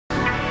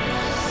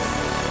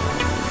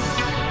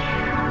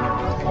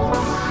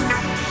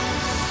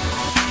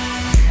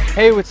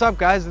Hey, what's up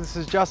guys? This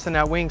is Justin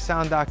at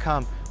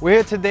WinkSound.com. We're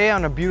here today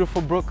on a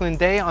beautiful Brooklyn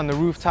day on the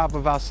rooftop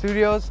of our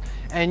studios.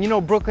 And you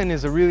know, Brooklyn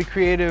is a really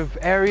creative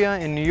area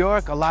in New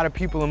York. A lot of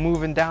people are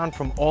moving down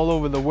from all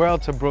over the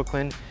world to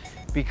Brooklyn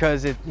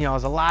because there's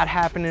a lot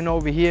happening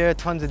over here,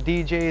 tons of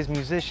DJs,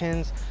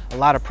 musicians, a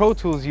lot of Pro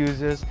Tools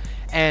users.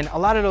 And a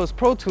lot of those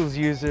Pro Tools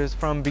users,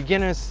 from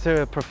beginners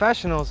to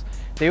professionals,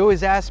 they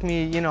always ask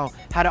me,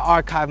 how to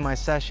archive my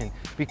session,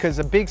 because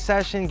a big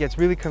session gets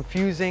really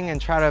confusing and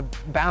try to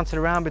bounce it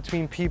around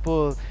between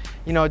people,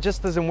 it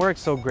just doesn't work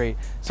so great.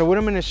 So what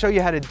I'm going to show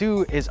you how to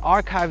do is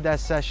archive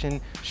that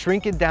session,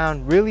 shrink it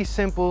down, really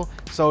simple,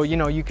 so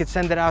you could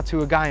send it out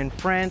to a guy in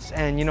France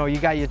and you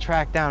got your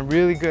track down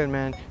really good,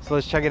 man. So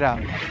let's check it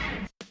out.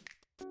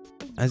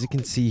 As you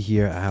can see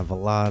here, I have a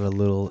lot of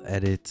little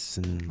edits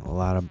and a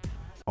lot of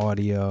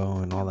audio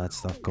and all that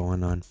stuff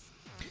going on.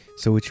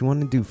 So what you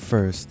want to do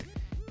first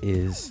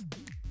is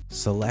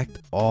select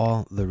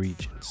all the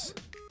regions.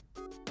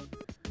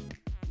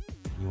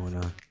 You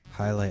want to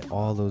highlight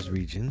all those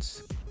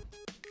regions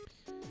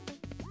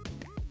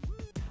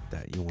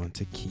that you want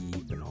to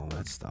keep and all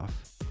that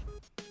stuff.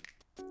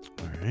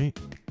 Alright,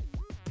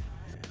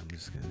 and I'm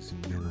just going to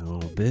zoom in a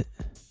little bit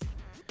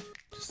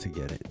just to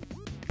get it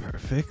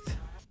perfect.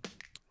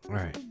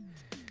 Alright,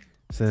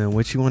 so then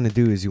what you want to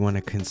do is you want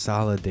to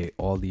consolidate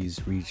all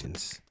these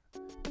regions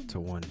to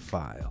one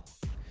file.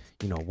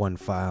 One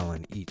file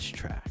on each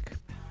track.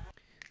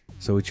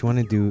 So what you want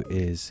to do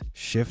is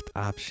Shift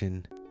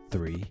Option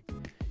 3,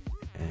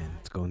 and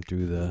it's going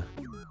through the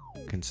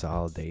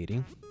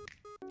consolidating.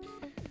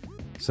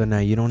 So now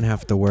you don't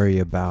have to worry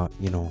about,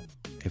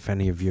 if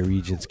any of your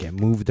regions get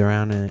moved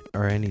around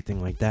or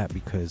anything like that,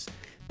 because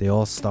they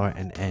all start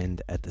and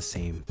end at the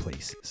same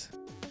places.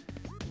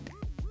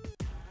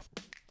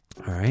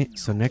 Alright,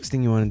 so next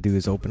thing you want to do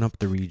is open up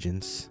the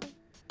regions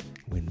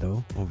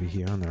window over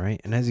here on the right,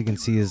 and as you can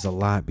see, there's a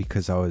lot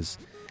because I was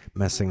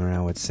messing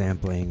around with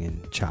sampling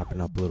and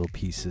chopping up little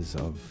pieces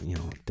of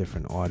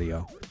different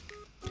audio.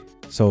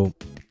 So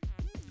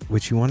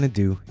what you want to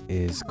do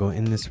is go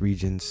in this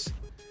regions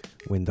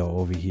window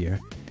over here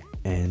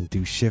and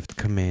do Shift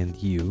Command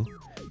U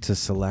to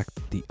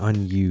select the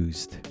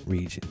unused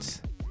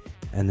regions,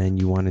 and then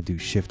you want to do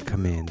Shift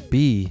Command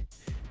B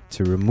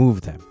to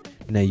remove them.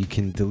 Now you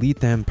can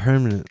delete them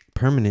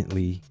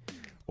permanently,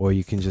 or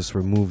you can just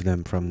remove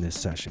them from this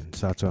session.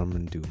 So that's what I'm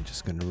going to do. I'm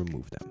just going to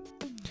remove them.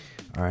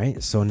 All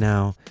right, so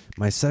now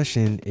my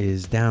session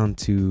is down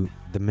to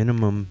the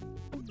minimum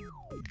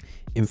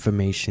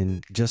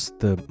information, just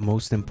the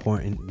most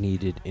important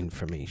needed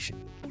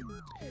information.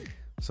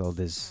 So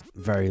there's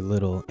very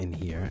little in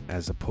here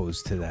as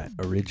opposed to that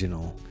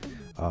original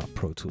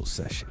Pro Tools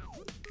session.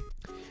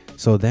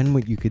 So then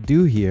what you could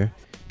do here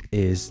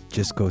is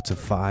just go to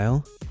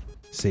File,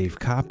 Save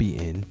Copy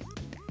In,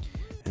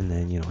 and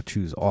then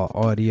choose all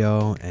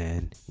audio,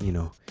 and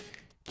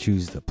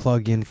choose the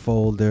plugin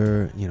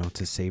folder,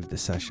 to save the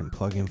session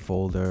plugin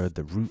folder,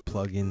 the root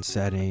plugin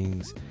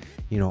settings,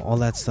 all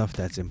that stuff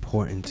that's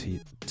important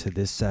to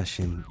this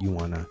session. You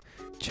want to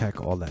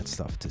check all that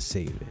stuff to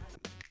save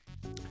it.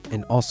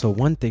 And also,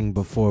 one thing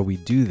before we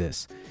do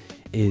this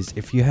is,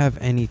 if you have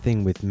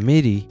anything with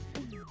MIDI,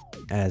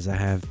 as I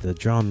have the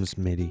drums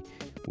MIDI,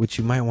 what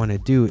you might want to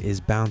do is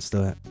bounce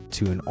that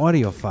to an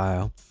audio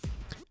file.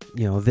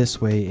 This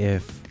way,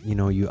 if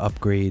you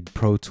upgrade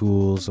Pro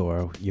Tools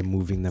or you're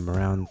moving them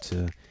around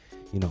to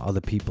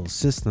other people's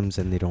systems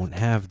and they don't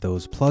have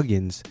those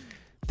plugins,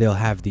 they'll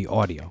have the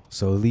audio,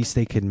 so at least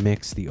they can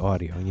mix the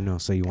audio.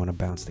 So you want to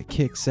bounce the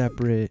kick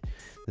separate,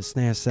 the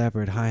snare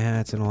separate,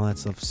 hi-hats and all that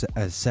stuff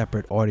as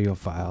separate audio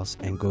files,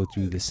 and go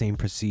through the same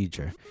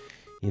procedure,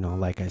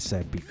 like I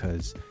said,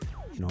 because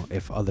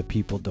if other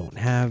people don't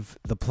have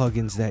the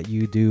plugins that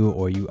you do,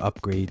 or you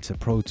upgrade to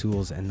Pro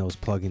Tools and those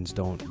plugins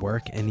don't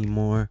work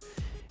anymore,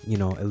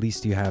 at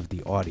least you have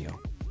the audio.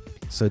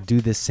 So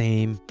do the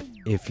same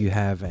if you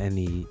have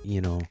any,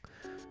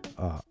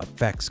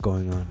 effects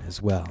going on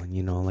as well.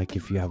 Like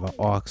if you have an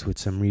aux with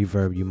some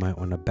reverb, you might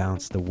want to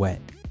bounce the wet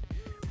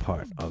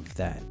part of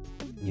that,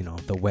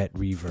 the wet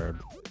reverb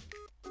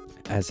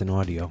as an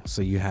audio,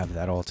 so you have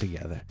that all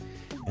together.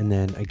 And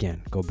then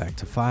again, go back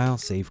to File,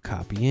 Save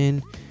Copy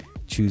In,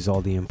 choose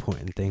all the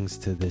important things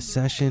to this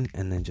session,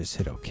 and then just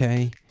hit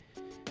OK,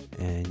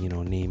 and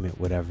name it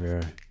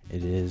whatever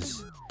it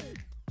is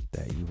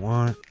that you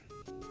want.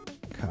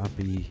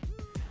 Copy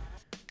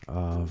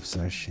of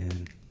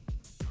session,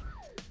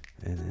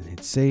 and then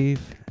hit save,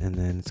 and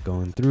then it's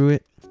going through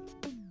it.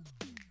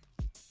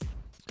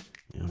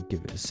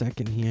 Give it a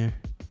second here.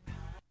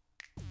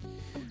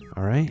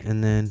 All right,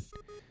 and then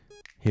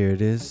here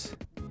it is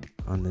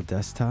on the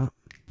desktop.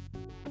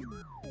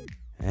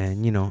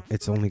 And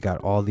it's only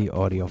got all the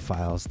audio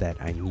files that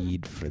I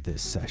need for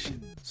this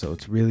session. So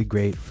it's really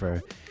great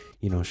for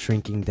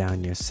shrinking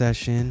down your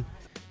session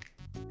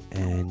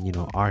and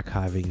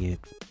archiving it,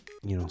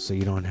 so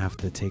you don't have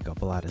to take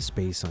up a lot of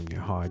space on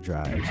your hard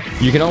drives.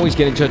 You can always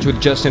get in touch with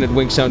Justin at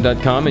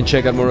WinkSound.com and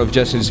check out more of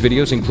Justin's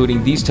videos,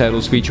 including these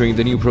titles featuring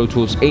the new Pro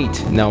Tools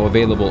 8, now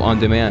available on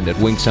demand at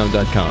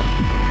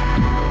WinkSound.com.